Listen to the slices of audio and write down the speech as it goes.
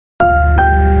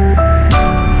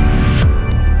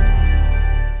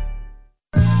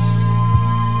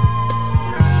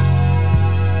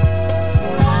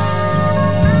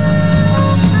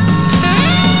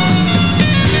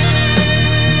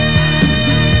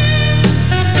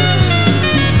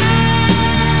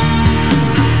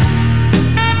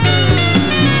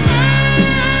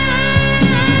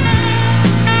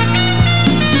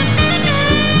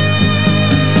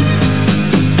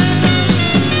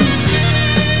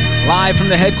Live from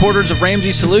the headquarters of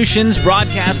Ramsey Solutions,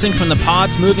 broadcasting from the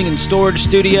Pods Moving and Storage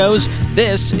Studios,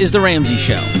 this is The Ramsey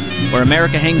Show, where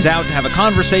America hangs out to have a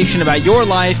conversation about your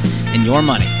life and your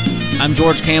money. I'm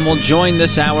George Campbell, joined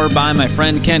this hour by my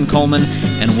friend Ken Coleman,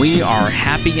 and we are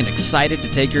happy and excited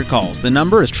to take your calls. The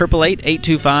number is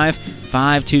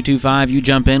 888-825-5225. You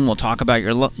jump in, we'll talk about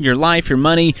your life, your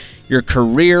money, your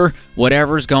career,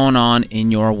 whatever's going on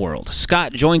in your world.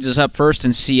 Scott joins us up first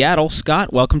in Seattle.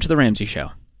 Scott, welcome to The Ramsey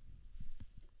Show.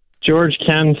 George,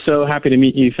 Ken, so happy to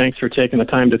meet you. Thanks for taking the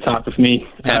time to talk with me.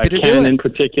 Happy to Ken, do it. in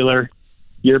particular,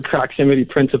 your proximity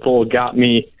principle got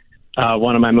me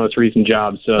one of my most recent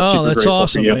jobs. So super that's grateful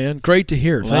awesome, for you. man. Great to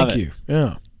hear. Love Thank it. you.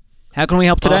 Yeah. How can we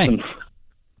help today? Awesome.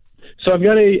 So I've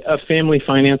got a family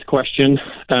finance question.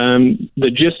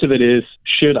 The gist of it is,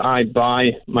 should I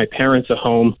buy my parents a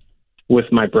home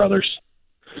with my brothers?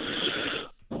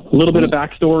 A little bit of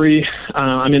backstory.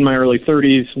 I'm in my early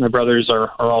 30s. My brothers are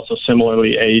also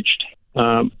similarly aged.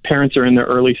 Parents are in their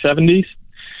early 70s.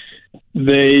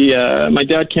 My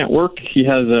dad can't work. He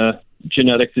has a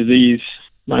genetic disease.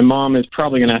 My mom is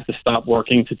probably going to have to stop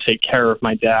working to take care of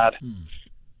my dad.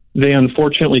 They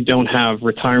unfortunately don't have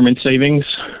retirement savings.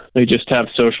 They just have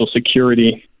Social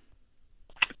Security.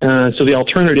 So the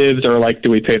alternatives are like,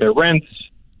 do we pay their rents?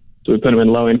 Do we put them in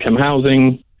low-income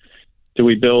housing? Do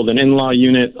we build an in-law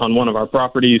unit on one of our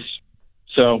properties?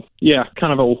 So, yeah,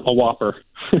 kind of a whopper.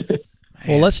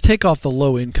 Well, let's take off the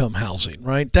low-income housing,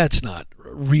 right? That's not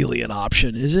really an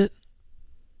option, is it?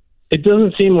 It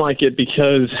doesn't seem like it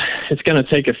because it's going to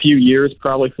take a few years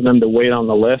probably for them to wait on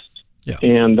the list. Yeah.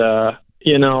 And, I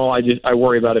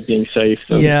worry about it being safe.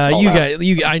 Yeah,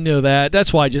 I know that.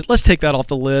 That's why let's take that off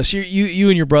the list. You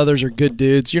and your brothers are good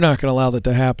dudes. You're not going to allow that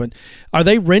to happen. Are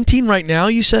they renting right now,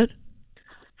 you said?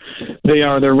 They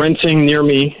are. They're renting near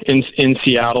me in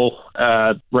Seattle.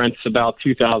 Rents about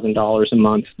 $2,000 a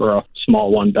month for a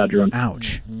small one-bedroom.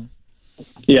 Ouch.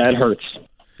 Yeah, it hurts.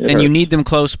 And you need them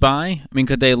close by? I mean,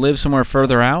 could they live somewhere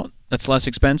further out that's less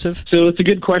expensive? So it's a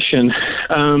good question.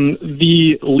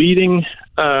 The leading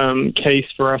case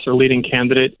for us, or leading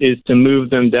candidate, is to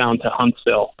move them down to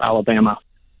Huntsville, Alabama,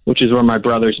 which is where my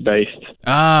brother's based.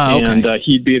 Ah, okay. And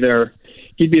he'd be their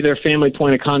family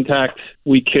point of contact.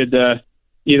 We could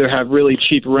either have really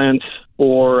cheap rent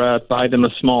or buy them a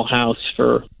small house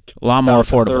for A lot more about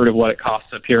a affordable. third of what it costs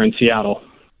up here in Seattle.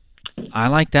 I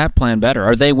like that plan better.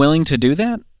 Are they willing to do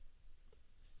that?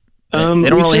 They don't We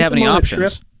really took have them any on a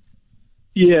options. trip.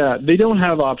 Yeah, they don't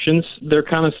have options. They're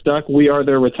kind of stuck. We are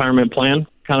their retirement plan.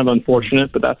 Kind of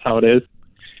unfortunate, but that's how it is.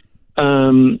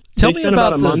 Tell they me spent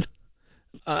about a month.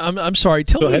 I'm sorry.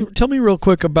 Tell Go me ahead. tell me real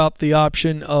quick about the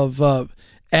option of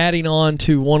adding on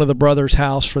to one of the brothers'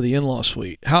 house for the in-law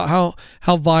suite. How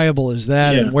viable is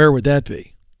that, Yeah. and where would that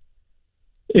be?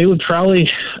 It's probably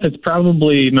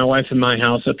my wife and my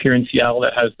house up here in Seattle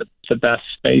that has the best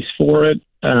space for it.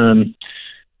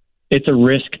 It's a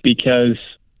risk because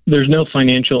there's no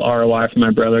financial ROI for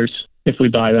my brothers if we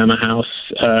buy them a house,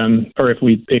 or if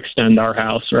we extend our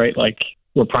house, right? Like,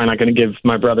 we're probably not going to give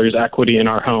my brothers equity in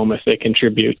our home if they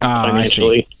contribute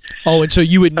financially. Oh, and so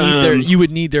you would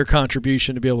need their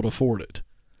contribution to be able to afford it.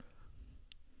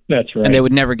 That's right. And they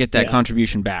would never get that Yeah.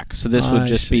 contribution back. So this would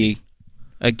just be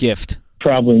a gift.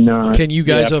 Probably not. Can you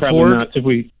guys probably afford? not. If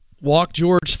we Walk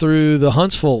George through the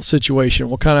Huntsville situation.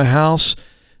 What kind of house?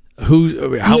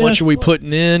 How much are we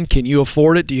putting in? Can you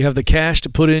afford it? Do you have the cash to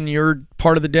put in your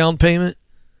part of the down payment?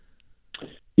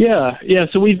 Yeah.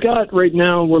 So we've got right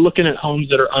now, we're looking at homes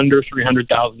that are under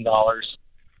 $300,000,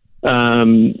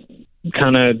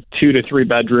 kind of 2 to 3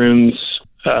 bedrooms,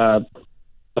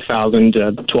 1,000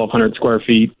 to 1,200 square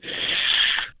feet.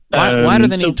 Why do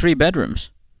they need 3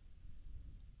 bedrooms?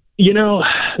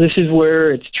 This is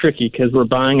where it's tricky because we're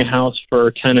buying a house for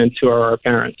tenants who are our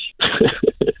parents.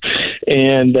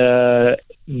 And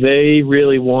they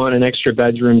really want an extra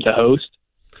bedroom to host.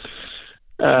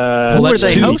 Who are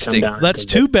they hosting? That's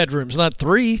 2 bedrooms, not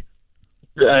 3.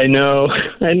 I know.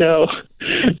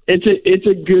 It's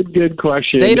a good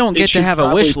question. They don't get It to should have a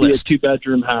probably wish be list. A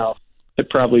 2-bedroom house. It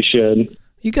probably should.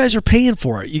 You guys are paying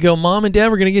for it. You go, Mom and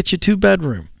Dad, we're going to get you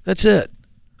 2-bedroom. That's it.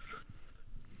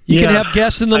 You can have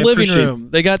guests in the living room.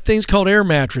 They got things called air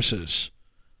mattresses.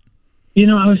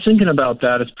 I was thinking about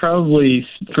that. It's probably,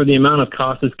 for the amount of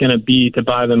cost it's going to be to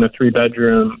buy them a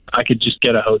 3-bedroom, I could just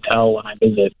get a hotel when I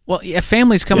visit. Well, if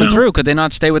families coming through, could they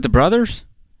not stay with the brothers?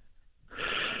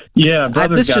 Yeah,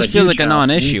 This just feels like a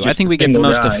non-issue. I think we get the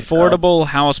most affordable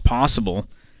house possible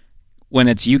when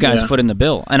it's you guys footing the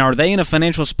bill. And are they in a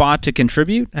financial spot to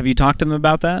contribute? Have you talked to them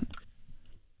about that?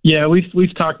 Yeah,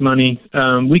 we've talked money.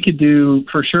 We could do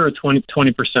for sure a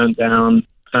 20% down,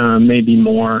 maybe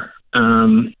more.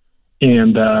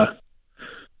 And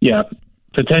yeah,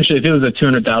 potentially if it was a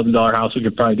 $200,000 house, we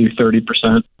could probably do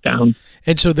 30% down.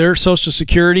 And so their Social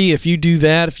Security, if you do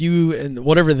that, if you and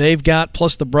whatever they've got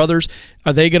plus the brothers,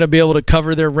 are they going to be able to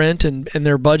cover their rent and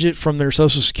their budget from their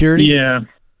Social Security? Yeah,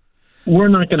 we're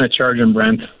not going to charge them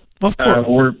rent. Of course,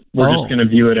 we're just going to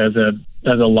view it as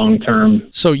a long term.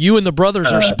 So you and the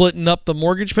brothers are splitting up the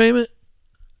mortgage payment?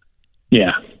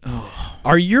 Yeah. Oh.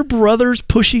 Are your brothers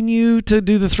pushing you to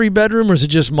do the 3-bedroom, or is it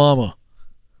just mama?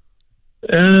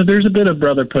 There's a bit of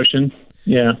brother pushing.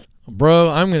 Yeah. Bro,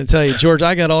 I'm going to tell you, George,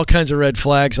 I got all kinds of red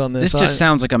flags on this. This just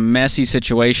sounds like a messy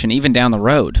situation, even down the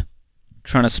road,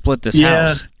 trying to split this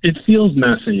house. Yeah, it feels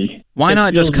messy. Why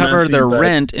not just cover their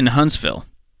rent in Huntsville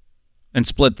and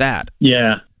split that?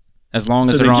 Yeah. As long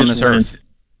as they're on this earth.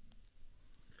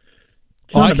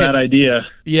 It's not a bad idea.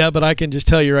 Yeah, but I can just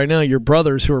tell you right now, your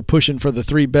brothers who are pushing for the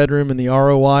 3-bedroom and the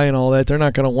ROI and all that, they're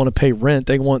not going to want to pay rent.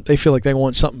 They feel like they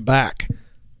want something back.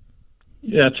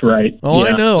 That's right. Oh,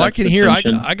 yeah, I know. I can hear.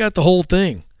 I got the whole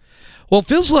thing. Well, it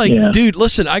feels like, dude,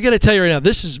 listen, I got to tell you right now,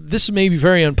 this may be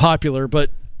very unpopular, but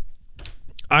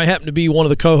I happen to be one of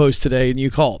the co-hosts today, and you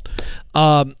called.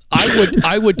 I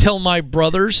would tell my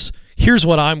brothers, here's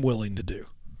what I'm willing to do.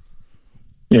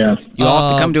 Yeah. You'll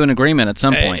have to come to an agreement at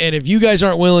some point. And if you guys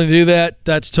aren't willing to do that,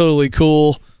 that's totally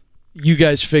cool. You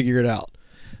guys figure it out.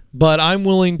 But I'm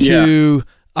willing to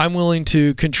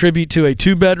contribute to a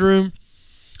 2-bedroom,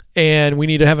 and we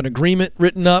need to have an agreement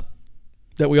written up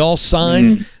that we all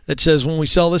sign that says when we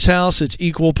sell this house, it's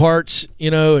equal parts,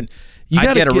 and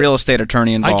I'd get a real estate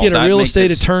attorney involved. I'd get a real estate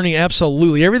attorney,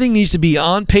 absolutely. Everything needs to be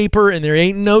on paper, and there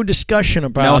ain't no discussion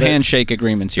about it. No handshake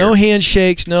agreements here. No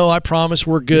handshakes. No, I promise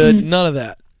we're good. None of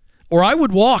that. Or I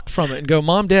would walk from it and go,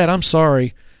 Mom, Dad, I'm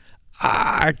sorry.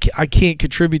 I can't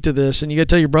contribute to this. And you got to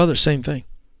tell your brother, same thing.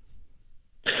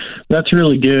 That's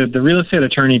really good. The real estate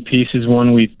attorney piece is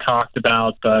one we've talked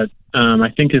about, but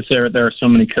I think there are so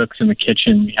many cooks in the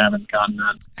kitchen, we haven't gotten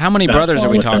that. How many brothers are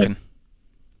we talking?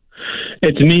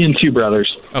 It's me and 2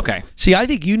 brothers. Okay. See, I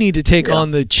think you need to take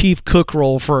on the chief cook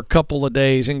role for a couple of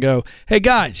days and go, hey,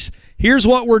 guys, here's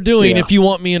what we're doing if you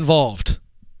want me involved.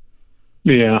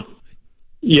 Yeah.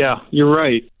 Yeah, you're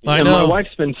right. I know. My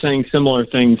wife's been saying similar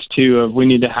things, too, of we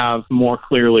need to have more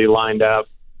clearly lined up,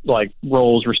 like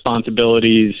roles,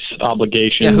 responsibilities,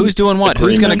 obligations. Yeah, who's doing what?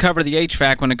 Agreement. Who's going to cover the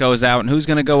HVAC when it goes out, and who's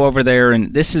going to go over there?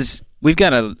 And we've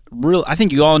got I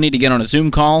think you all need to get on a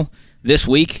Zoom call this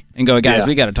week and go, guys,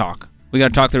 we got to talk. We got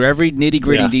to talk through every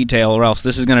nitty-gritty detail, or else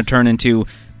this is going to turn into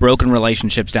broken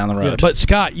relationships down the road. Yeah, but,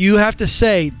 Scott, you have to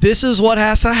say, this is what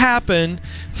has to happen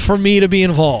for me to be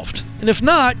involved. And if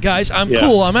not, guys, I'm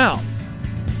cool. I'm out.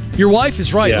 Your wife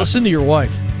is right. Listen to your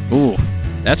wife. Ooh,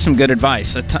 that's some good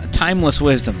advice. Timeless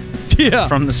wisdom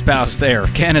from the spouse there.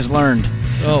 Ken has learned.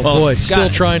 Oh, boy, Scott, still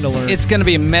trying to learn. It's going to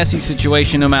be a messy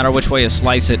situation no matter which way you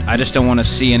slice it. I just don't want to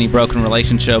see any broken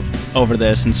relationship over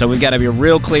this. And so we've got to be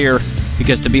real clear,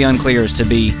 because to be unclear is to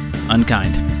be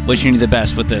unkind. Wishing you the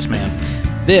best with this,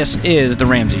 man. This is The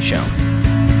Ramsey Show.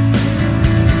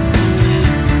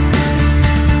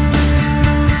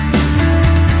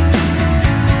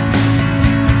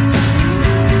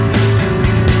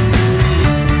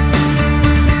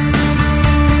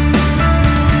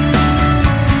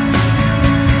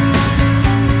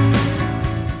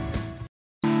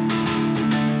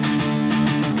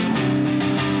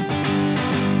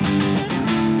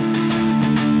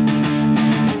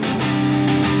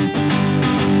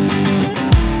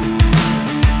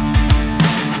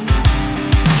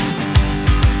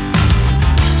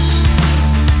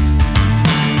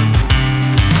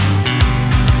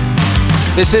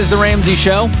 This is The Ramsey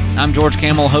Show. I'm George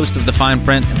Kamel, host of The Fine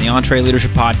Print and the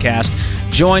EntreLeadership Podcast,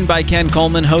 joined by Ken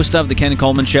Coleman, host of The Ken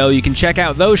Coleman Show. You can check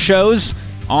out those shows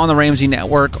on the Ramsey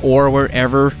Network or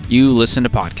wherever you listen to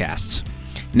podcasts.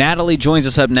 Natalie joins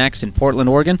us up next in Portland,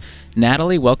 Oregon.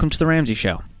 Natalie, welcome to The Ramsey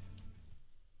Show.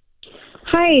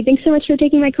 Hi, thanks so much for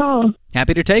taking my call.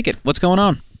 Happy to take it. What's going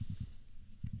on?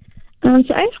 So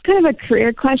I have kind of a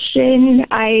career question.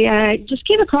 I just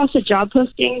came across a job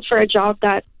posting for a job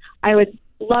that I would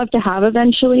love to have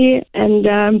eventually, and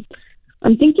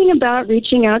I'm thinking about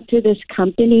reaching out to this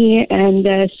company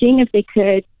and seeing if they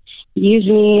could use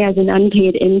me as an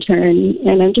unpaid intern.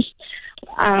 And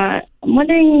I'm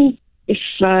wondering if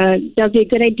that would be a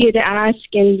good idea to ask,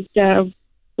 and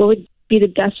what would be the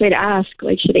best way to ask?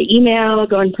 Like, should I email,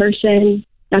 go in person?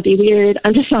 That'd be weird.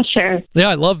 I'm just not sure. Yeah,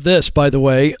 I love this, by the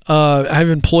way. I've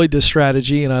employed this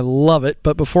strategy and I love it.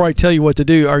 But before I tell you what to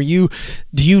do,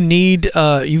 do you need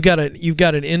you've got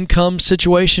an income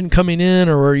situation coming in,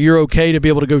 or are you okay to be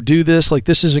able to go do this? Like,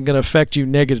 this isn't going to affect you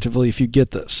negatively if you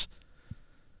get this.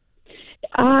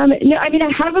 No, I mean,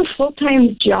 I have a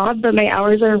full-time job, but my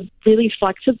hours are really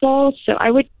flexible. So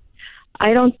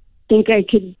I don't think I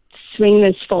could swing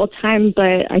this full-time,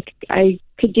 but I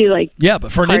could do like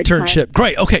but for an internship. Time.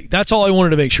 Great. Okay, that's all I wanted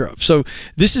to make sure of. So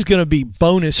this is going to be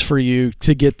bonus for you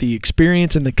to get the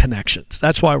experience and the connections.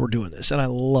 That's why we're doing this, and I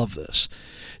love this.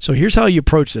 So here's how you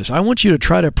approach this. I want you to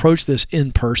try to approach this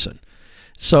in person.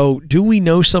 So do we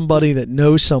know somebody that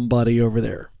knows somebody over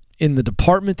there in the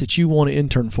department that you want to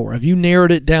intern for? Have you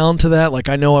narrowed it down to that? Like,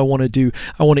 I know I want to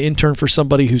intern for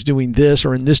somebody who's doing this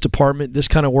or in this department, this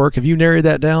kind of work. Have you narrowed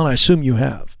that down? I assume you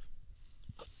have.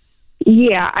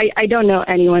 Yeah, I don't know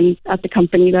anyone at the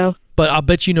company though. But I'll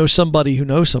bet you know somebody who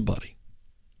knows somebody.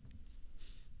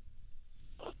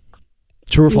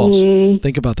 True or false?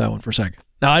 Think about that one for a second.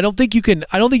 Now, I don't think you can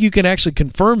actually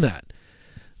confirm that.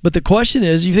 But the question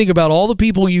is, you think about all the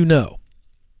people you know.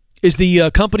 Is the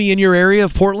company in your area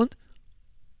of Portland?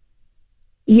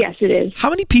 Yes, it is. How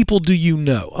many people do you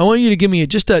know? I want you to give me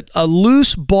just a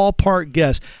loose ballpark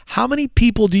guess. How many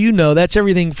people do you know? That's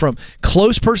everything from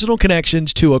close personal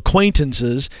connections to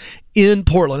acquaintances in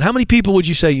Portland. How many people would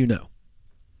you say you know?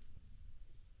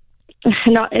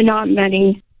 Not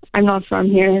many. I'm not from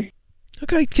here.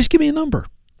 Okay, just give me a number.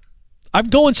 I'm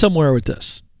going somewhere with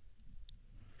this.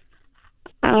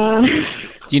 Do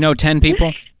you know 10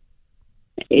 people?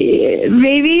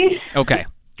 Maybe. Okay,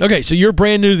 so you're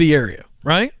brand new to the area,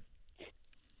 right?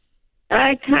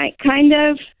 Kind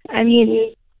of. I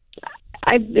mean,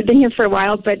 I've been here for a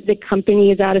while, but the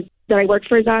company that I work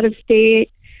for is out of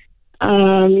state.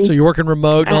 So you're working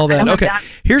remote and all that. Okay,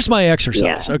 here's my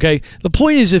exercise, okay? The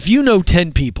point is, if you know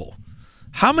 10 people,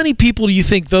 how many people do you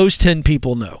think those 10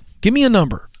 people know? Give me a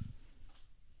number.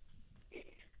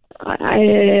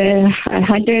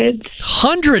 Hundreds.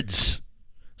 Hundreds.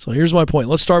 So here's my point.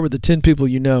 Let's start with the 10 people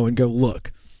you know and go,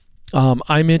 look,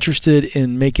 I'm interested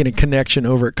in making a connection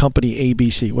over at company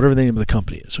ABC, whatever the name of the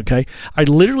company is, okay? I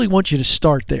literally want you to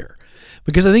start there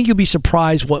because I think you'll be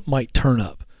surprised what might turn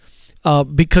up.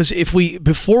 Because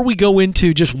before we go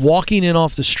into just walking in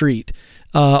off the street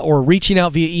or reaching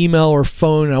out via email or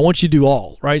phone, and I want you to do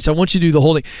all, right? So I want you to do the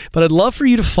whole thing. But I'd love for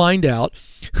you to find out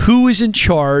who is in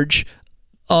charge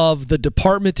of the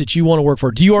department that you want to work for.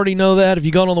 Do you already know that? Have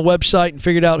you gone on the website and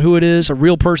figured out who it is, a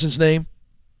real person's name?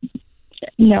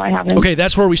 No, I haven't. Okay,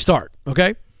 that's where we start,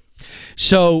 okay?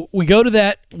 So we go to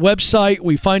that website,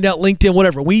 we find out LinkedIn,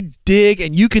 whatever. We dig,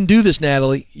 and you can do this,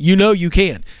 Natalie. You know you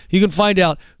can. You can find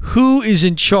out who is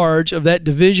in charge of that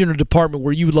division or department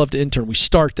where you would love to intern. We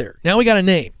start there. Now we got a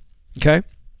name, okay?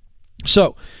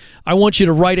 So I want you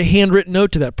to write a handwritten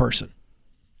note to that person.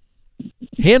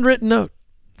 Handwritten note,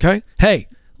 okay? Hey,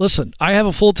 listen, I have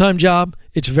a full-time job.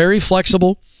 It's very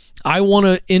flexible. I want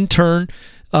to intern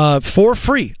for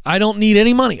free. I don't need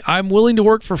any money. I'm willing to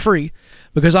work for free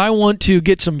because I want to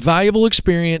get some valuable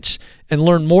experience and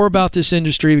learn more about this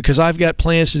industry because I've got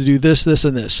plans to do this, this,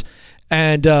 and this.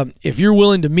 And if you're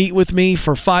willing to meet with me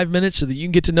for 5 minutes so that you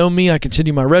can get to know me, I can send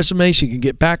you my resume so you can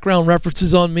get background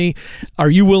references on me. Are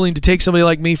you willing to take somebody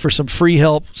like me for some free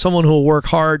help, someone who will work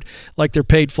hard like they're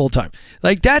paid full-time?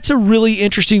 Like, that's a really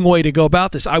interesting way to go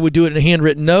about this. I would do it in a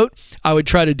handwritten note. I would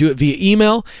try to do it via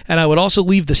email, and I would also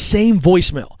leave the same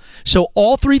voicemail. So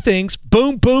all three things,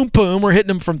 boom, boom, boom, we're hitting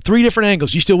them from three different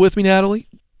angles. You still with me, Natalie?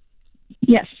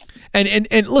 Yes. And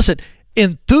listen,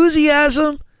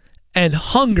 enthusiasm and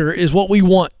hunger is what we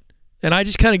want. And I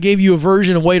just kind of gave you a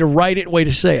version, a way to write it, a way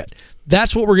to say it.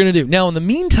 That's what we're going to do. Now, in the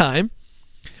meantime,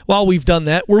 while we've done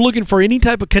that, we're looking for any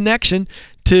type of connection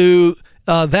to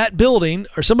that building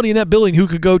or somebody in that building who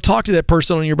could go talk to that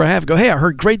person on your behalf. Go, hey, I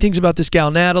heard great things about this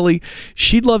gal, Natalie.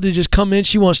 She'd love to just come in.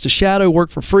 She wants to shadow, work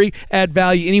for free, add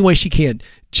value any way she can,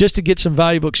 just to get some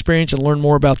valuable experience and learn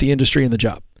more about the industry and the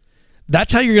job.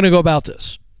 That's how you're going to go about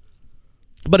this.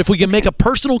 But if we can make a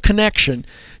personal connection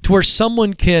to where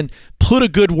someone can put a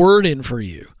good word in for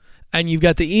you, and you've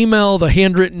got the email, the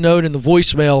handwritten note, and the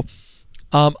voicemail,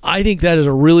 I think that is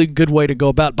a really good way to go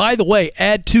about. By the way,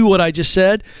 add to what I just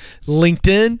said,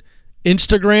 LinkedIn,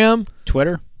 Instagram,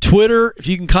 Twitter, if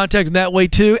you can contact them that way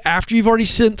too, after you've already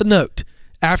sent the note,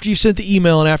 after you've sent the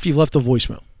email, and after you've left the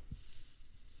voicemail.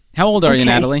 How old are you,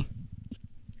 Natalie?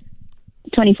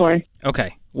 24.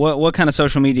 Okay. What kind of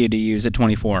social media do you use at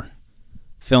 24?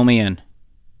 Fill me in.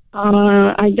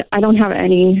 I don't have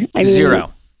any.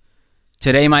 Zero.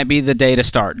 Today might be the day to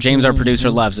start. James, our producer,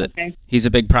 loves it. Okay. He's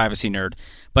a big privacy nerd.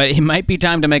 But it might be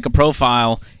time to make a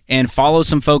profile and follow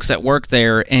some folks that work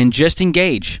there and just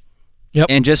engage. Yep.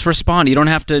 And just respond. You don't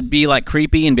have to be like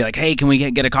creepy and be like, hey, can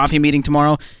we get a coffee meeting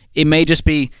tomorrow? It may just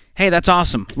be, hey, that's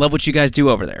awesome. Love what you guys do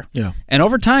over there. Yeah. And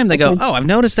over time, they go, oh, I've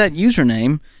noticed that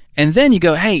username. And then you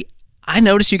go, hey, I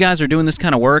noticed you guys are doing this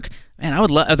kind of work. Man,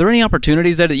 are there any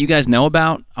opportunities there that you guys know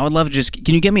about? I would love to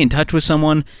can you get me in touch with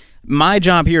someone? My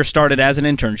job here started as an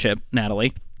internship,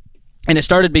 Natalie, and it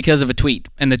started because of a tweet.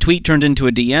 And the tweet turned into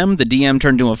a DM. The DM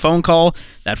turned into a phone call.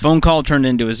 That phone call turned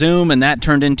into a Zoom, and that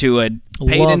turned into a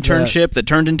paid internship that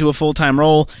turned into a full-time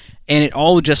role. And it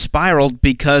all just spiraled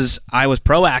because I was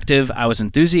proactive, I was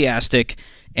enthusiastic,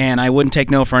 and I wouldn't take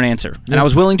no for an answer. And I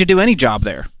was willing to do any job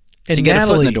there to get a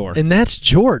foot in the door. And that's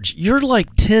George. You're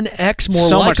like 10x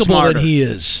more likable than he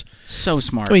is. So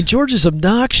smart. I mean, George is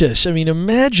obnoxious. I mean,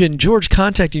 imagine George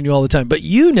contacting you all the time. But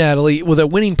you, Natalie, with a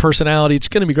winning personality, it's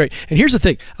going to be great. And here's the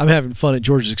thing. I'm having fun at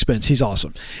George's expense. He's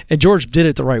awesome. And George did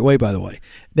it the right way, by the way.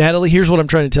 Natalie, here's what I'm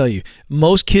trying to tell you.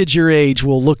 Most kids your age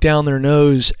will look down their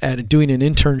nose at doing an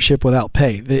internship without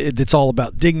pay. It's all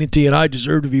about dignity and I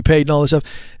deserve to be paid and all this stuff.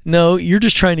 No, you're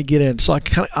just trying to get in. So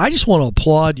I just want to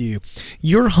applaud you.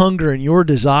 Your hunger and your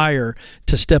desire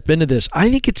to step into this. I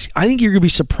think you're going to be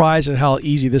surprised at how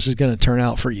easy this is going to turn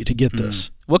out for you to get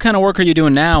this. What kind of work are you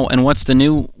doing now, and what's the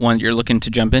new one you're looking to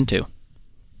jump into?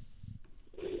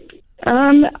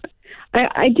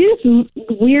 I do this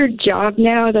weird job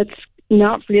now that's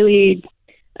not really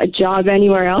a job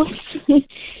anywhere else,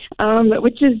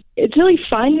 it's really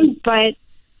fun, but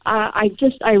I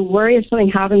worry if something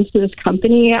happens to this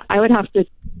company, I would have to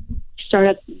start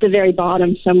at the very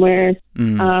bottom somewhere.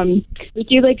 We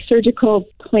do like surgical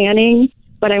planning,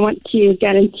 but I want to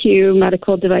get into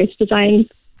medical device design.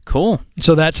 Cool.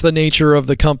 So that's the nature of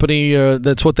the company.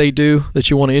 That's what they do that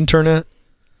you want to intern at?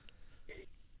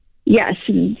 Yes,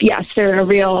 they're a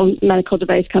real medical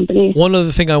device company. One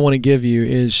other thing I want to give you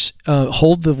is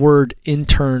hold the word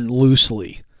intern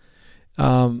loosely.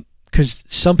 Because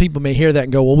some people may hear that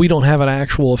and go, well, we don't have an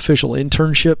actual official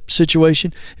internship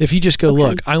situation. If you just go,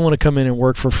 look, I want to come in and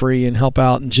work for free and help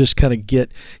out and just kind of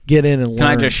get in and learn. Can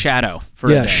I just shadow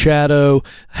for a day? Shadow,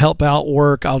 help out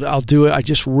work. I'll do it. I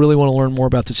just really want to learn more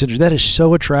about this industry. That is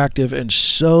so attractive and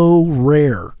so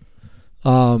rare.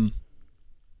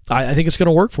 I think it's going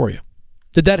to work for you.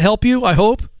 Did that help you, I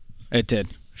hope? It did.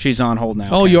 She's on hold now.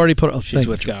 Oh, Ken. You already put it. She's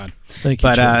with God. Thank you,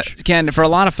 But Ken, for a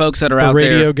lot of folks that are out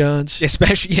radio there, gods,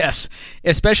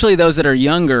 especially those that are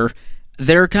younger,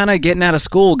 they're kind of getting out of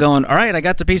school, going, "All right, I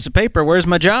got the piece of paper. Where's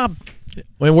my job?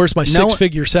 Where's my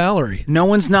six-figure salary? No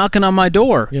one's knocking on my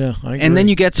door." Yeah, I agree. And then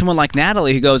you get someone like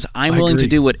Natalie who goes, "I'm willing to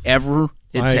do whatever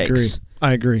it takes."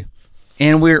 I agree.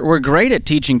 And we're great at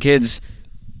teaching kids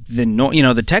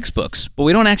the textbooks, but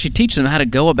we don't actually teach them how to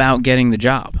go about getting the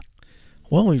job.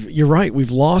 Well, you're right.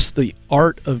 We've lost the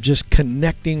art of just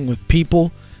connecting with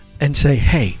people and say,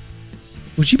 hey,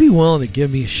 would you be willing to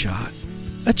give me a shot?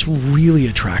 That's really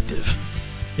attractive,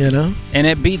 And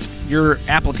it beats your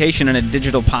application in a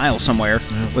digital pile somewhere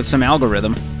with some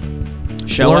algorithm.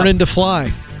 Learning to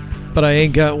fly, but I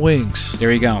ain't got wings.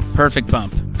 There you go. Perfect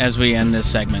bump as we end this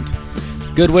segment.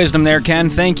 Good wisdom there, Ken.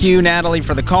 Thank you, Natalie,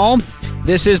 for the call.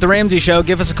 This is The Ramsey Show.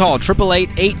 Give us a call,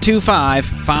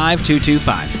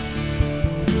 888-825-5225.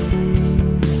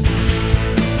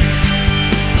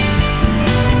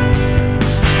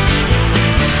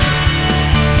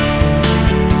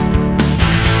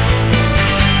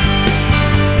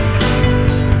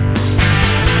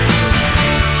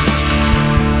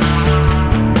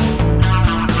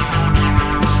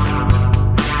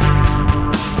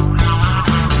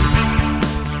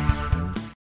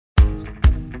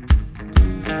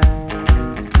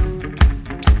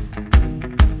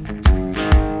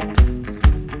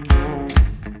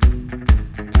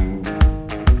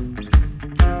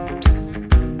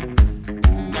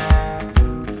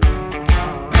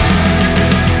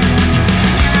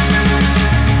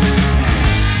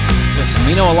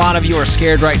 We know a lot of you are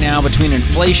scared right now. Between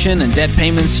inflation and debt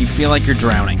payments, you feel like you're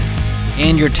drowning.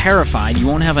 And you're terrified you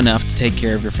won't have enough to take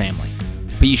care of your family.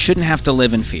 But you shouldn't have to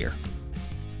live in fear.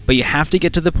 But you have to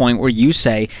get to the point where you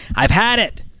say, I've had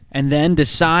it, and then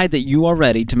decide that you are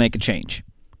ready to make a change.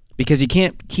 Because you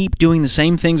can't keep doing the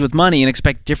same things with money and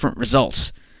expect different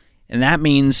results. And that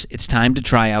means it's time to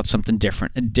try out something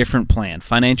different, a different plan.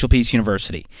 Financial Peace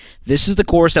University. This is the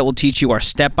course that will teach you our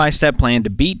step-by-step plan to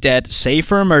beat debt, save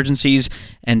for emergencies,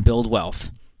 and build wealth.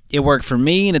 It worked for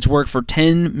me, and it's worked for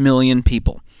 10 million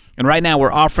people. And right now,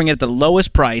 we're offering it at the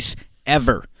lowest price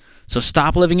ever. So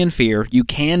stop living in fear. You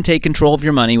can take control of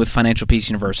your money with Financial Peace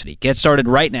University. Get started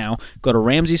right now. Go to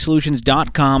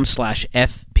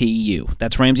RamseySolutions.com/FPU.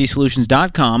 That's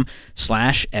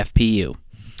RamseySolutions.com/FPU.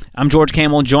 I'm George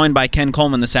Kamel, joined by Ken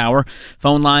Coleman this hour.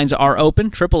 Phone lines are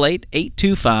open,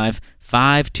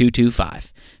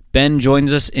 888-825-5225. Ben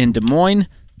joins us in Des Moines.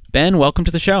 Ben, welcome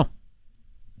to the show.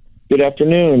 Good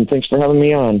afternoon. Thanks for having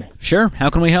me on. Sure. How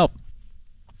can we help?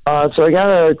 So I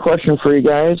got a question for you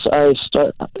guys. I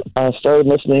started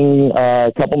listening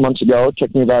a couple months ago. It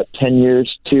took me about 10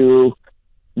 years to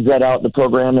vet out the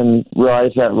program and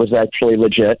realize that it was actually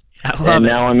legit. And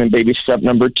now I'm in baby step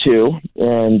number 2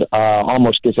 and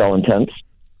almost gazelle intense.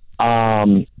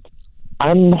 I'm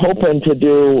hoping to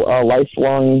do a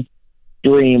lifelong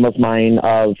dream of mine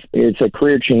it's a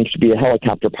career change to be a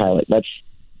helicopter pilot. That's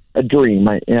a dream.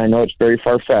 And I know it's very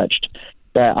far-fetched,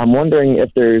 but I'm wondering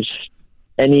if there's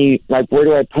any, where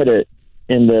do I put it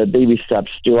in the baby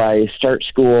steps? Do I start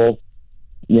school,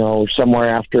 somewhere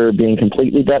after being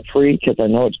completely debt-free? Because I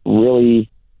know it's really,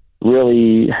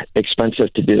 really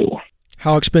expensive to do.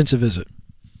 How expensive is it?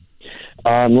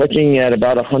 I'm looking at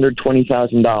about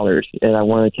 $120,000, and I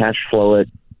want to cash flow it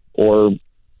or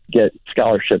get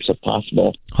scholarships if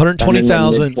possible.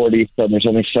 $120,000. So there's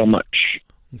only so much.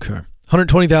 Okay.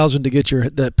 $120,000 to get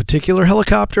that particular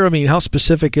helicopter? I mean, how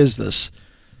specific is this?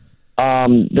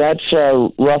 That's a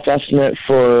rough estimate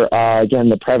for, again,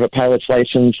 the private pilot's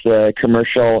license, the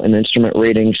commercial and instrument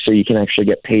ratings, so you can actually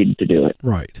get paid to do it.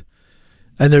 Right.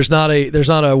 And there's not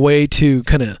a way to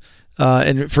kind of,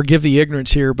 and forgive the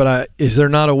ignorance here, but is there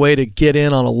not a way to get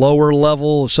in on a lower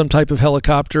level of some type of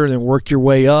helicopter and then work your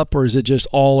way up, or is it just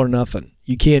all or nothing?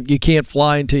 You can't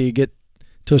fly until you get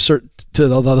to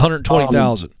the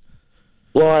 120,000.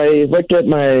 Well, I looked at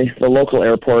the local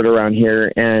airport around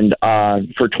here, and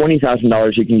for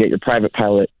 $20,000, you can get your private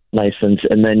pilot license,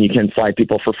 and then you can fly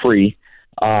people for free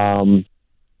and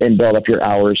build up your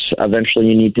hours. Eventually,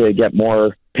 you need to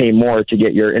pay more to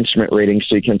get your instrument rating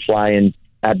so you can fly in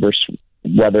adverse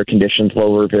weather conditions,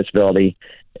 lower visibility,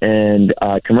 and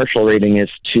commercial rating is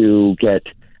to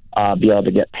be able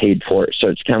to get paid for it. So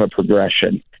it's kind of a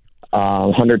progression.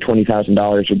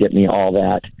 $120,000 would get me all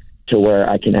that to where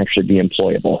I can actually be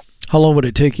employable. How long would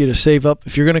it take you to save up?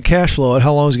 If you're going to cash flow it,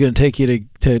 how long is it going to take you to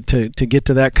get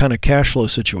to that kind of cash flow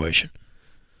situation?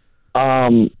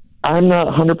 I'm not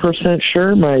 100%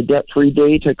 sure. My debt-free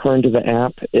date, according to the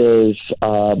app, is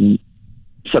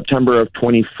September of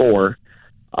 24.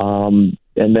 And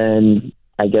then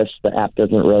I guess the app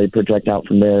doesn't really project out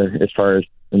from there as far as,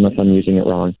 unless I'm using it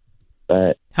wrong.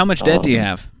 But how much debt do you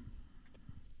have?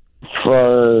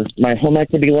 For my home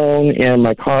equity loan and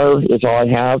my car is all I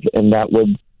have, and that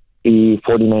would be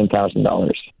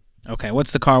 $49,000. Okay,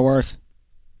 what's the car worth?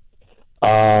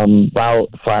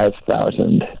 About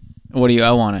 $5,000. What do you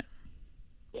owe on it?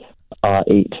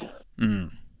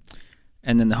 $8,000.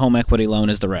 And then the home equity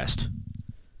loan is the rest.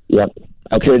 Yep.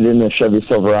 I traded in a Chevy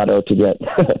Silverado to get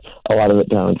a lot of it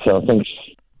down. So thanks.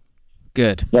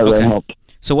 Good. That really helped.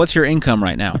 So what's your income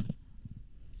right now?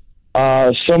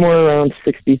 Somewhere around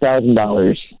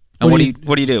 $60,000. And what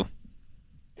do you do?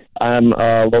 I'm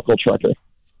a local trucker.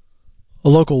 A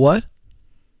local what?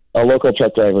 A local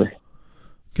truck driver.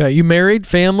 Okay, you married,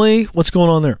 family? What's going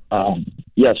on there?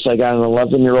 Yes, I got an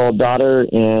 11-year-old daughter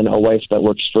and a wife that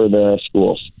works for the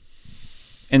schools.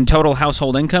 And total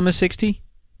household income is 60?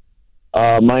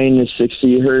 Mine is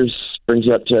 60. Hers brings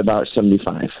it up to about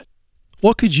 75.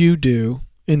 What could you do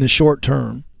in the short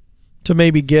term to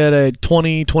maybe get a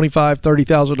 $20,000, $25,000,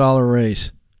 $30,000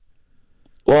 raise?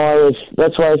 Well,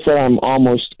 that's why I said I'm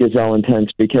almost gazelle intense,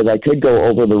 because I could go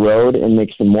over the road and make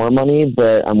some more money,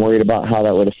 but I'm worried about how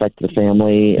that would affect the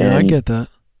family. Yeah, I get that.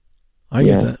 I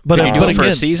get that. But could you do it for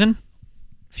a season?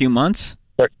 A few months?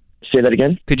 Say that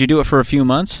again? Could you do it for a few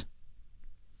months?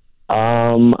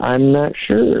 I'm not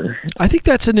sure. I think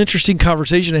that's an interesting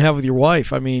conversation to have with your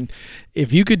wife. I mean,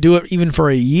 if you could do it even for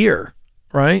a year,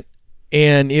 right?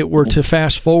 And it were to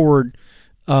fast forward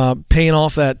paying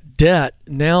off that debt,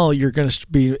 now you're going to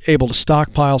be able to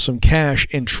stockpile some cash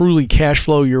and truly cash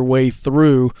flow your way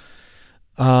through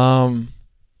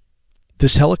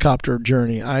this helicopter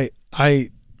journey. I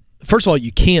first of all,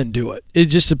 you can do it. It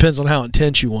just depends on how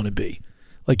intense you want to be.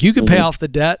 Like, you could pay off the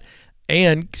debt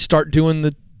and start doing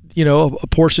a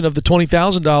portion of the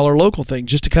 $20,000 local thing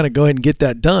just to kind of go ahead and get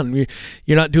that done.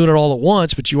 You're not doing it all at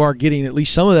once, but you are getting at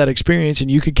least some of that experience, and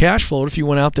you could cash flow it if you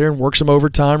went out there and worked some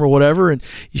overtime or whatever, and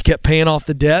you kept paying off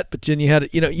the debt, but then you had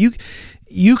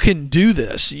you can do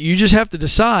this. You just have to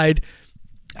decide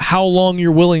how long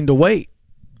you're willing to wait.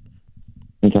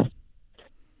 Okay.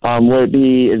 Would it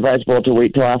be advisable to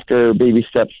wait till after baby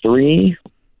step 3?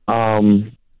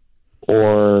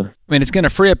 Or, I mean, it's going to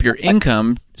free up your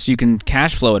income so you can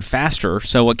cash flow it faster.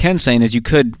 So what Ken's saying is you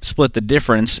could split the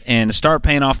difference and start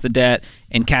paying off the debt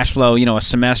and cash flow, a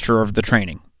semester of the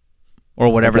training or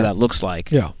whatever that looks like.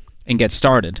 Yeah. And get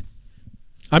started.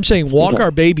 I'm saying walk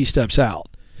our baby steps out.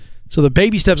 So the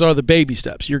baby steps are the baby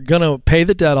steps. You're going to pay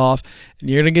the debt off, and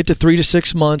you're going to get to 3 to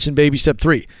 6 months in baby step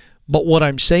 3. But what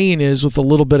I'm saying is, with a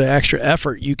little bit of extra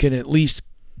effort, you can at least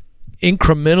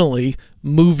incrementally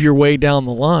move your way down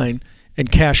the line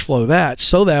and cash flow that,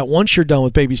 so that once you're done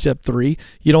with baby step 3,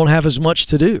 you don't have as much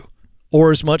to do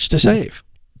or as much to save.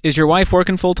 Is your wife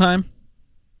working full time?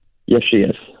 Yes, she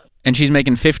is. And she's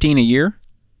making $15,000 a year?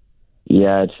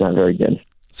 Yeah, it's not very good.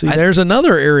 See, there's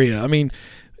another area. I mean,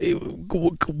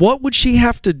 what would she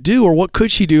have to do, or what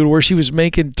could she do to where she was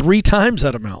making 3 times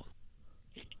that amount?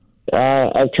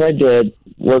 I've tried to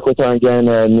work with her on getting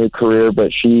a new career,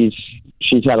 but she's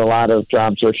had a lot of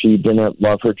jobs where she didn't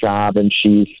love her job, and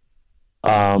she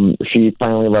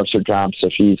finally loves her job, so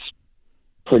she's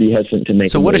pretty hesitant to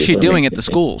make. So what is she doing at the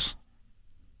schools?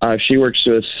 She works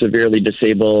with severely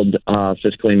disabled,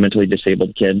 physically and mentally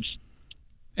disabled kids.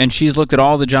 And she's looked at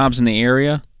all the jobs in the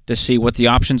area to see what the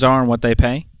options are and what they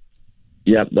pay?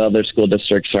 Yep, the other school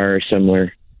districts are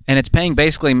similar. And it's paying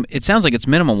basically, it sounds like it's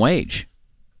minimum wage.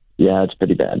 Yeah, it's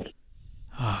pretty bad.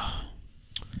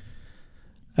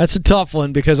 That's a tough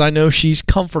one, because I know she's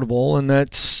comfortable, and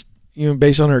that's,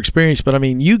 based on her experience. But I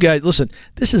mean, you guys, listen,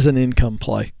 this is an income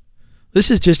play.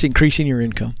 This is just increasing your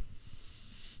income.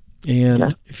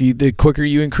 And the quicker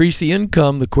you increase the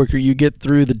income, the quicker you get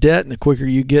through the debt, and the quicker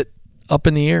you get up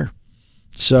in the air.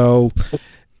 So,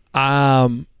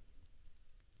 I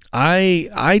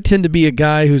tend to be a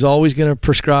guy who's always going to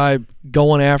prescribe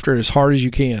going after it as hard as you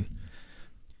can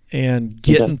and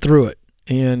getting through it.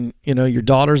 And your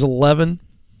daughter's 11.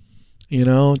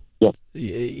 You've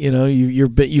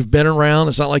been around.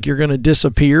 It's not like you're going to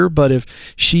disappear. But if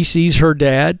she sees her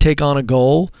dad take on a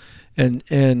goal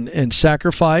and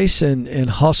sacrifice and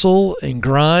hustle and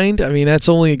grind, I mean, that's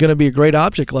only going to be a great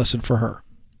object lesson for her.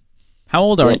 How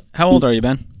old are you,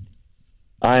 Ben?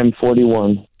 I am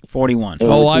 41. 41.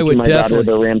 And I would my definitely.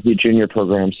 daughter the Ramsey Junior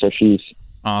program, so she's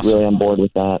awesome. Really on board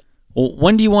with that. Well,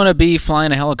 when do you want to be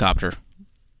flying a helicopter?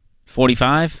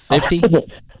 45? 50?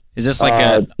 Is this like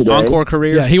an encore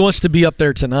career? Yeah, he wants to be up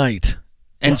there tonight.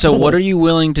 And so what are you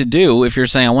willing to do if you're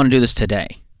saying, I want to do this today?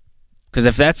 Because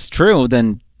if that's true,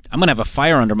 then I'm going to have a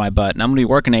fire under my butt, and I'm going to be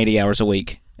working 80 hours a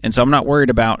week. And so I'm not worried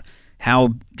about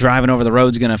how driving over the road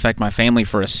is going to affect my family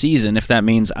for a season if that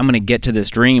means I'm going to get to this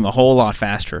dream a whole lot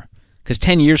faster. Because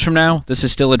 10 years from now, this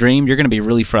is still a dream. You're going to be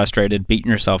really frustrated, beating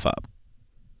yourself up.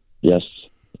 Yes.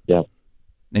 Yeah.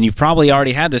 And you've probably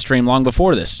already had this dream long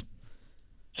before this.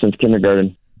 Since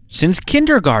kindergarten.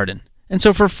 And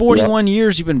so for 41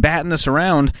 years, you've been batting this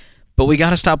around, but we got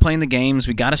to stop playing the games.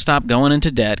 We got to stop going into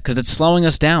debt because it's slowing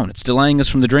us down. It's delaying us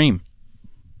from the dream.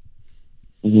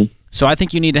 Mm-hmm. So I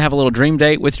think you need to have a little dream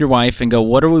date with your wife and go,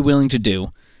 what are we willing to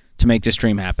do to make this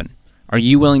dream happen? Are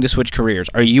you willing to switch careers?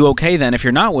 Are you okay then, if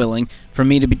you're not willing, for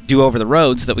me to do over the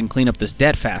road so that we can clean up this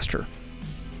debt faster?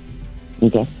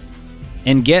 Okay.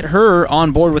 And get her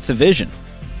on board with the vision.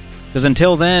 Because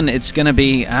until then, it's going to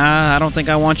be, I don't think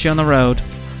I want you on the road,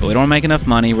 but we don't make enough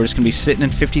money. We're just going to be sitting in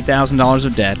 $50,000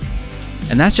 of debt.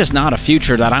 And that's just not a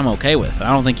future that I'm okay with.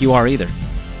 I don't think you are either.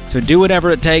 So do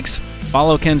whatever it takes.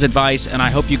 Follow Ken's advice, and I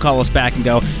hope you call us back and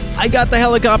go, I got the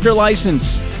helicopter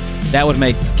license. That would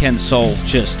make Ken's soul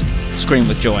just scream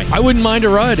with joy. I wouldn't mind a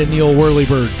ride in the old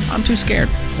Whirlybird. I'm too scared.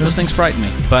 Those things frighten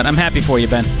me. But I'm happy for you,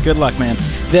 Ben. Good luck, man.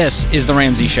 This is The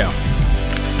Ramsey Show.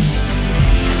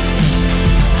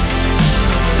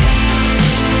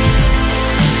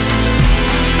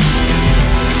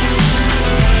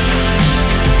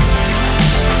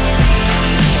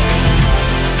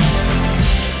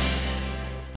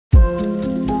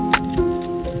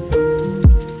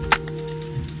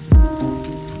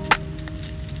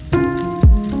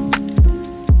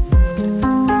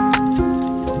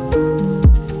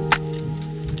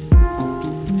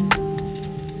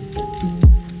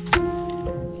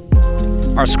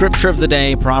 Our scripture of the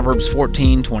day, Proverbs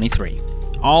 14:23.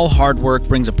 All hard work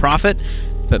brings a profit,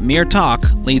 but mere talk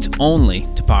leads only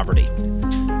to poverty.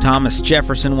 Thomas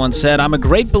Jefferson once said, I'm a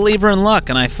great believer in luck,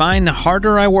 and I find the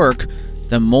harder I work,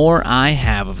 the more I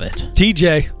have of it.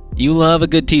 TJ. You love a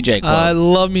good TJ quote. I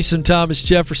love me some Thomas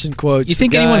Jefferson quotes. You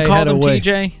think anyone called him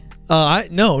TJ?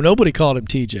 No, nobody called him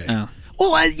TJ. Oh.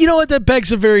 Well, you know what? That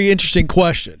begs a very interesting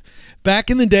question.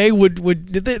 Back in the day, would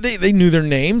they knew their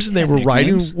names and they were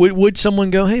writing? Would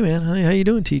someone go, "Hey man, how you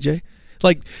doing, TJ?"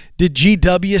 Like, did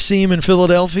GW see him in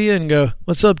Philadelphia and go,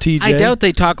 "What's up, TJ?" I doubt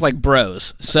they talk like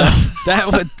bros, so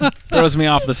that throws me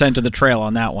off the scent of the trail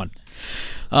on that one.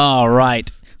 All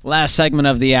right, last segment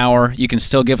of the hour. You can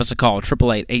still give us a call,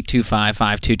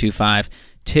 888-825-5225.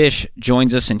 Tish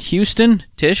joins us in Houston.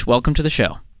 Tish, welcome to the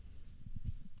show.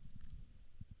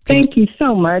 Thank you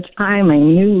so much. I'm a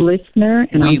new listener,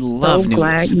 and we I'm love so new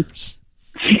glad listeners.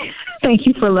 Thank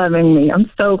you for loving me.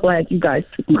 I'm so glad you guys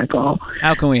took my call.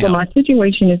 How can we help? My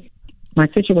situation is, my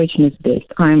situation is this.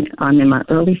 I'm in my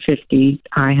early 50s.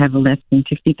 I have less than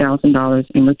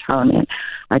 $50,000 in retirement.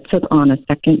 I took on a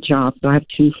second job, so I have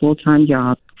 2 full-time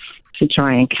jobs to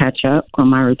try and catch up on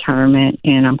my retirement,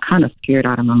 and I'm kind of scared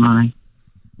out of my mind.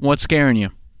 What's scaring you?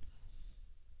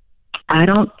 I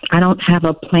don't have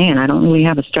a plan. I don't really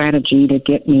have a strategy to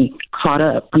get me caught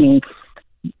up. I mean,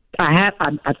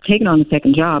 I've taken on the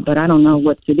second job, but I don't know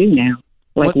what to do now.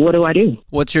 What do I do?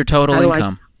 What's your total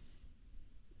income?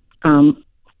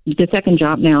 The second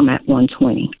job now I'm at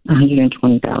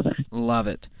 120,000. Love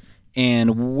it.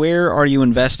 And where are you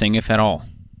investing, if at all?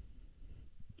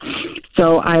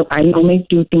 So I normally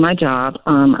do through my job.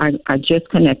 I just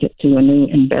connected to a new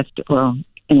investor,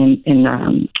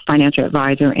 financial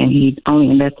advisor, and he's only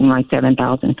investing like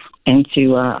 $7,000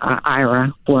 into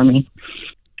IRA for me,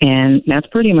 and that's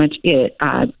pretty much it.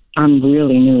 I'm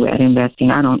really new at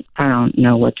investing. I don't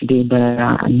know what to do, but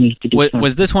I need to do something.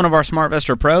 Was this one of our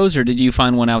SmartVestor Pros, or did you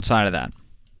find one outside of that?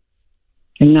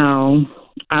 No.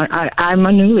 I'm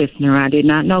a new listener. I did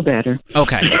not know better.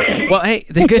 Okay. Well, hey,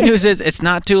 the good news is it's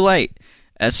not too late.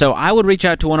 So I would reach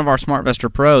out to one of our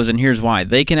SmartVestor Pros, and here's why.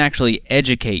 They can actually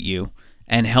educate you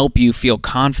and help you feel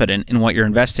confident in what you're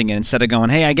investing in instead of going,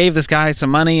 hey, I gave this guy some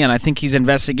money, and I think he's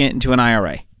investing it into an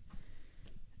IRA.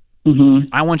 Mm-hmm.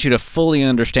 I want you to fully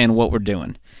understand what we're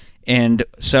doing. And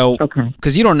so, okay,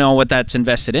 because you don't know what that's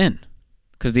invested in,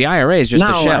 because the IRA is just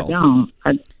a shell. No,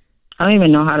 I don't. I don't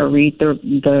even know how to read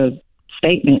the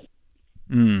statement.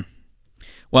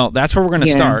 Well, that's where we're going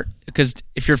to start, because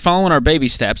if you're following our baby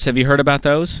steps, have you heard about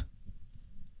those?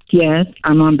 Yes,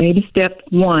 I'm on baby step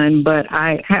 1, but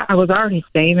I was already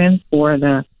saving for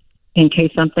in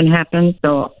case something happened,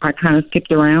 so I kind of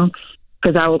skipped around.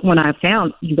 Because when I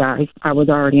found you guys, I was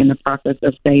already in the process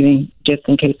of saving just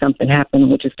in case something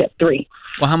happened, which is step 3.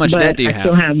 Well, how much debt do you have?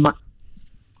 Still have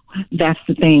that's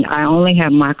the thing. I only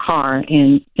have my car,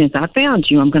 and since I found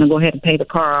you, I'm going to go ahead and pay the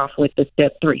car off with the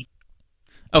step 3.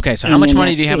 Okay, so how much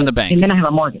money do you have in the bank? And then I have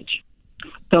a mortgage.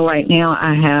 So right now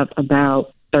I have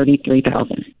about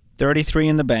 $33,000. 33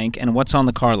 in the bank, and what's on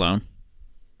the car loan?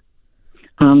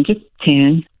 Just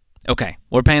 10. Okay,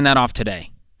 we're paying that off today.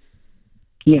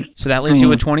 Yeah. So that leaves you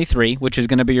with 23, which is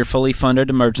going to be your fully funded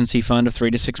emergency fund of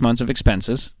 3 to 6 months of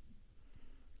expenses.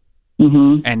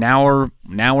 Mm-hmm. And now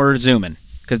we're zooming,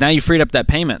 because now you freed up that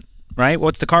payment, right?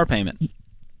 What's the car payment?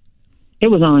 It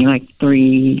was only like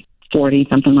 $340,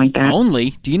 something like that.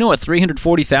 Only? Do you know what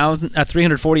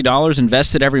 $340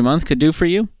 invested every month could do for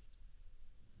you?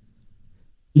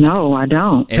 No, I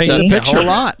don't. It's a whole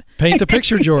lot. Paint the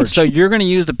picture, George. So you're going to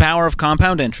use the power of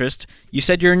compound interest. You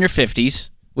said you're in your 50s,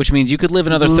 which means you could live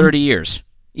another 30 years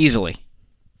easily.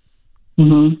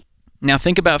 Mm-hmm. Now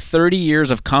think about 30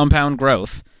 years of compound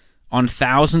growth on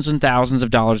thousands and thousands of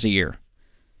dollars a year.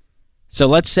 So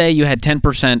let's say you had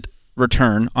 10%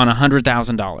 return on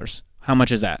 $100,000. How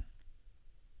much is that?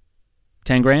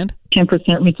 10 grand?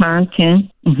 10% return, 10.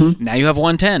 Mm-hmm. Now you have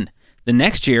 110. The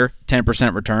next year,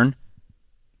 10% return.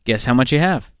 Guess how much you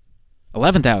have?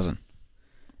 11,000.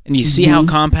 And you see how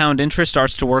compound interest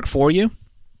starts to work for you?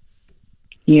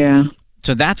 Yeah.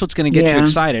 So that's what's going to get you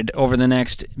excited over the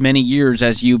next many years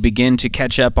as you begin to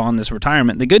catch up on this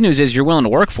retirement. The good news is you're willing to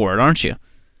work for it, aren't you?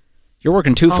 You're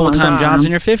working 2 full-time jobs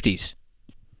in your 50s.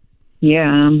 Yeah,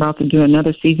 I'm about to do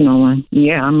another seasonal one.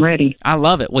 Yeah, I'm ready. I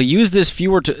love it. Well, use this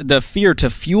fear to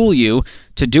fuel you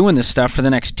to doing this stuff for the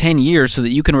next 10 years so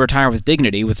that you can retire with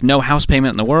dignity with no house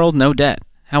payment in the world, no debt.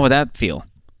 How would that feel?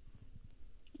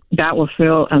 That will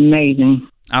feel amazing.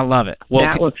 I love it. Well,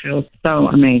 that would feel so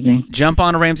amazing. Jump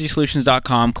on to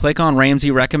RamseySolutions.com, click on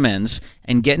Ramsey Recommends,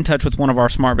 and get in touch with one of our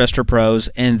SmartVestor Pros,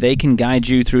 and they can guide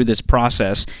you through this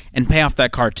process and pay off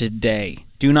that car today.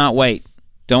 Do not wait.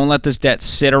 Don't let this debt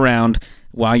sit around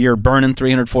while you're burning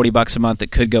 $340 a month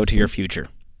that could go to your future.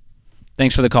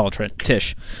 Thanks for the call,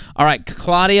 Tish. All right,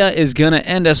 Claudia is going to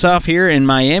end us off here in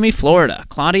Miami, Florida.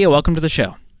 Claudia, welcome to the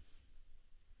show.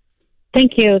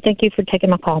 Thank you. Thank you for taking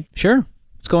my call. Sure.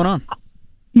 What's going on?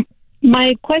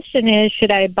 My question is,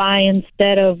 should I buy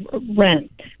instead of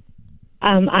rent?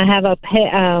 I have a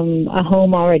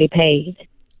home already paid.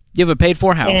 You have a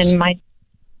paid-for house?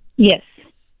 Yes.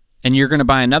 And you're going to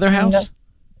buy another house?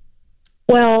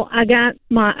 Well, I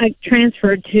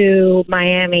transferred to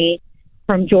Miami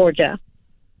from Georgia.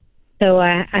 So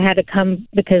I had to come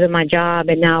because of my job,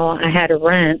 and now I had to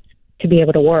rent to be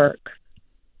able to work.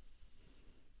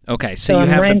 Okay, so you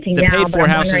have the paid-for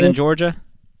houses in Georgia?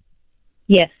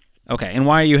 Yes. Okay, and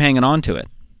why are you hanging on to it?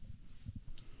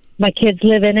 My kids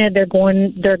live in it. They're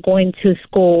going to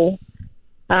school.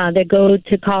 They go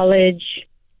to college.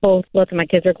 Both of my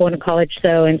kids are going to college.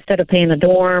 So instead of paying a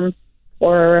dorm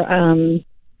or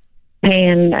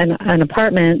paying an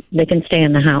apartment, they can stay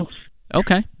in the house.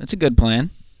 Okay, that's a good plan.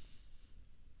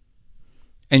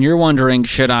 And you're wondering,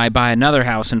 should I buy another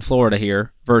house in Florida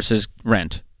here versus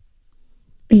rent?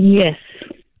 Yes.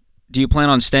 Do you plan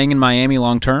on staying in Miami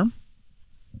long term?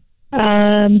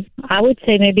 I would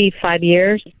say maybe 5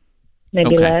 years,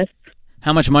 maybe less.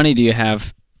 How much money do you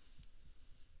have?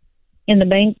 In the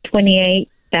bank,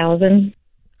 $28,000.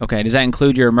 Okay, does that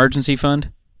include your emergency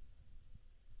fund?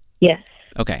 Yes.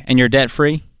 Okay, and you're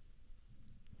debt-free?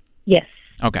 Yes.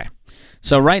 Okay.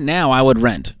 So right now I would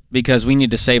rent because we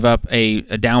need to save up a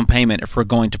down payment if we're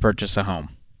going to purchase a home.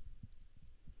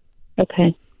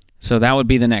 Okay. So that would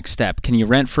be the next step. Can you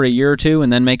rent for a year or two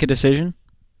and then make a decision?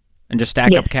 And just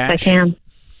stack up cash? Yes, I can.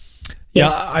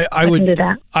 Yeah, Yes, I would can do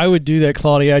that. I would do that,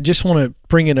 Claudia. I just want to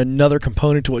bring in another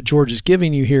component to what George is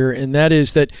giving you here, and that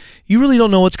is that you really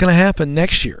don't know what's going to happen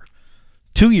next year,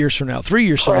 2 years from now, 3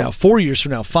 years from now, 4 years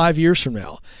from now, 5 years from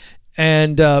now.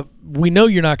 And we know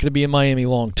you're not going to be in Miami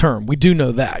long term. We do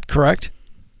know that, correct?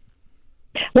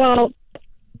 Well,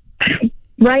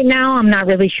 right now I'm not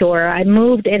really sure. I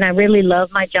moved and I really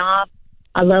love my job.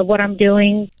 I love what I'm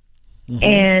doing. Mm-hmm.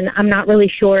 And I'm not really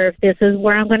sure if this is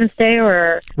where I'm going to stay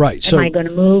or am I going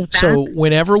to move back? So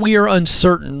whenever we are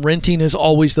uncertain, renting is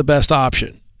always the best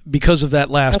option because of that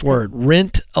last word.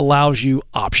 Rent allows you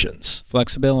options.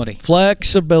 Flexibility.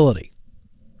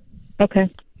 Okay?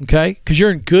 Because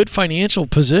you're in good financial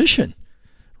position,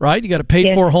 right? You got a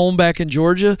paid-for home back in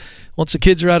Georgia. Once the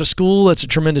kids are out of school, that's a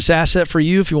tremendous asset for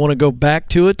you. If you want to go back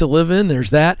to it to live in, there's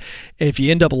that. If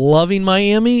you end up loving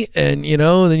Miami and,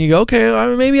 then you go,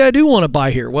 okay, maybe I do want to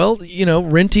buy here. Well,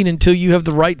 renting until you have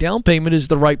the right down payment is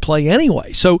the right play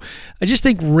anyway. So I just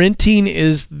think renting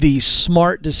is the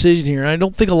smart decision here. And I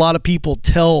don't think a lot of people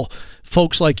tell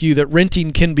folks like you that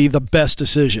renting can be the best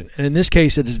decision. And in this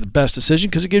case, it is the best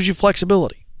decision because it gives you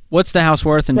flexibility. What's the house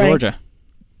worth in Georgia?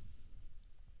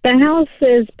 The house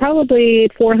is probably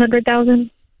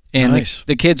 $400,000. And nice.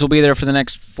 the kids will be there for the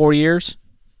next 4 years?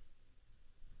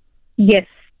 Yes.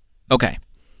 Okay.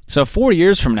 So 4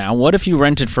 years from now, what if you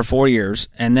rented for 4 years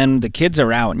and then the kids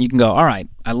are out and you can go, all right,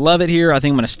 I love it here. I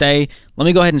think I'm going to stay. Let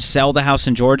me go ahead and sell the house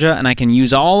in Georgia and I can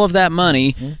use all of that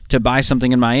money to buy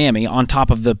something in Miami on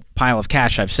top of the pile of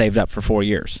cash I've saved up for 4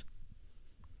 years.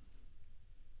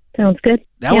 Sounds good.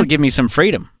 That would give me some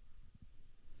freedom.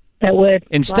 That would.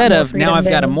 Instead of, now I've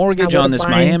got a mortgage on this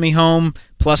Miami home,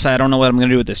 plus I don't know what I'm going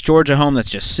to do with this Georgia home that's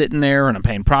just sitting there, and I'm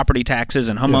paying property taxes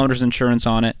and homeowners insurance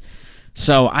on it.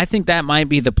 So I think that might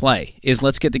be the play, is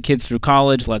let's get the kids through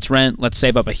college, let's rent, let's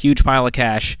save up a huge pile of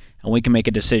cash, and we can make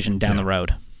a decision down the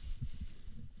road.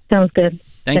 Sounds good.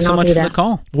 Thanks so much for the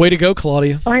call. Way to go,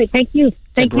 Claudia. All right, thank you.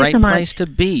 Thank you so much. It's a great place to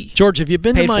be. George, have you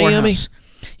been to Miami?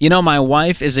 My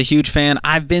wife is a huge fan.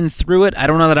 I've been through it. I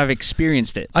don't know that I've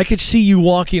experienced it. I could see you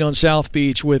walking on South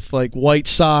Beach with like white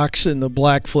socks and the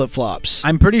black flip-flops.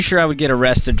 I'm pretty sure I would get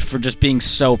arrested for just being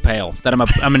so pale that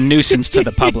I'm a nuisance to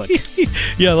the public.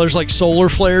 Yeah, there's like solar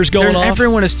flares going off.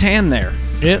 Everyone is tan there.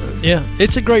 Yeah.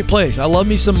 It's a great place. I love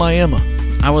me some Miami.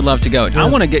 I would love to go. Yeah. I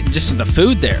want to get just the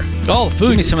food there. Oh, the food.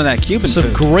 Give me some of that Cuban food.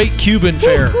 Some great Cuban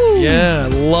fare. Yeah,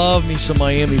 love me some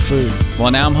Miami food.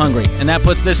 Well, now I'm hungry. And that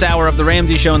puts this hour of The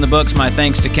Ramsey Show in the books. My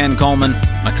thanks to Ken Coleman,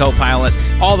 my co-pilot,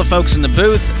 all the folks in the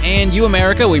booth, and you,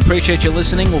 America. We appreciate you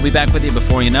listening. We'll be back with you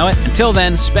before you know it. Until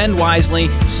then, spend wisely,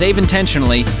 save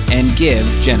intentionally, and give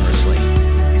generously.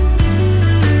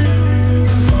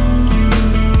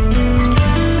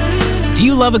 Do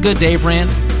you love a good Dave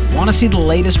rant? Want to see the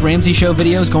latest Ramsey Show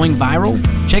videos going viral?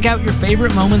 Check out your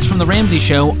favorite moments from The Ramsey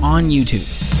Show on YouTube.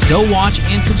 Go watch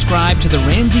and subscribe to The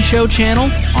Ramsey Show channel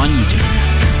on YouTube.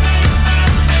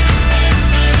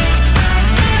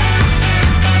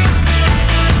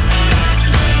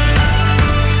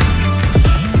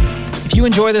 If you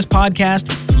enjoy this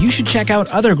podcast, you should check out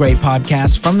other great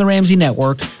podcasts from the Ramsey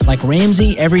Network, like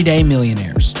Ramsey Everyday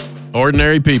Millionaires.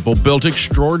 Ordinary people built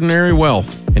extraordinary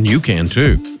wealth, and you can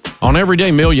too. On Everyday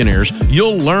Millionaires,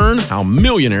 you'll learn how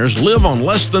millionaires live on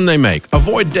less than they make,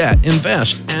 avoid debt,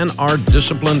 invest, and are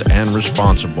disciplined and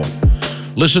responsible.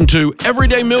 Listen to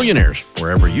Everyday Millionaires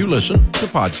wherever you listen to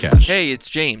podcasts. Hey, it's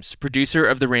James, producer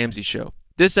of The Ramsey Show.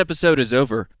 This episode is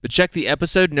over, but check the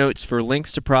episode notes for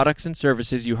links to products and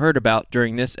services you heard about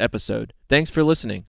during this episode. Thanks for listening.